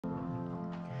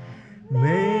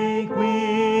Make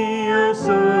me a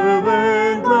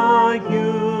servant like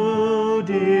you,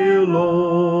 dear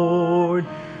Lord,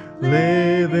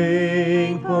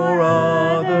 living for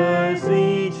others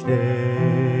each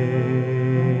day.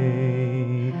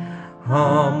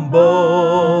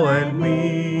 Humble and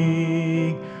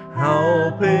meek,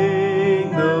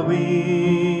 helping the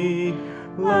weak,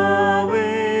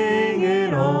 loving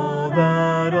in all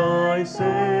that I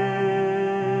say.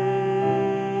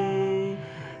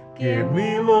 Give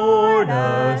me, Lord,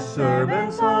 a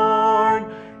servant's heart.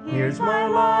 Here's my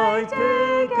life,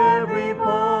 take every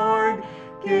part.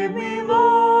 Give me,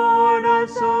 Lord, a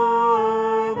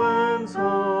servant's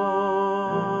heart.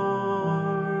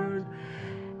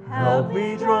 Help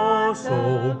me draw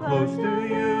so close to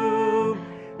you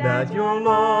that your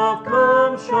love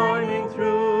comes shining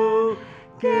through.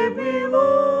 Give me,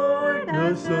 Lord,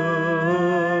 a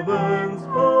servant's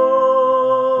heart.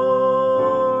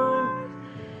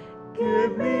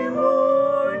 Give me,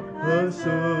 Lord, a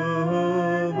servant's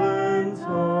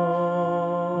heart.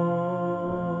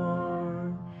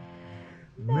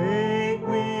 Make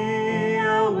me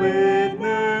a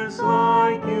witness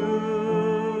like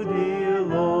you, dear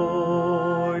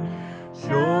Lord,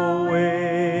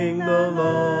 showing the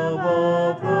love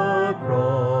of the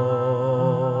cross,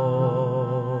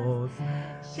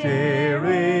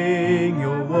 sharing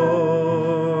your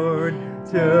word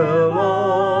till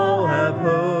all have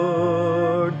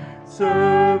heard,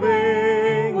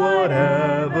 serving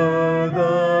whatever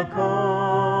the cost.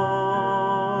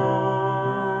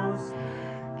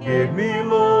 Give me,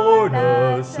 Lord,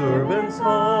 a servant's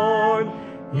heart.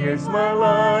 Here's my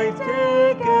life,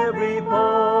 take every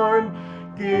part.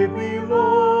 Give me,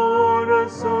 Lord, a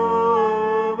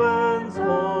servant's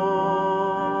heart.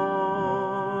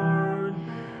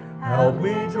 Help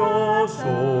me draw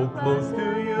so close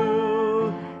to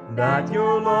you that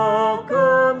your love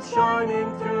comes shining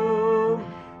through.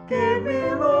 Give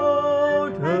me,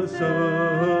 Lord, a servant's heart.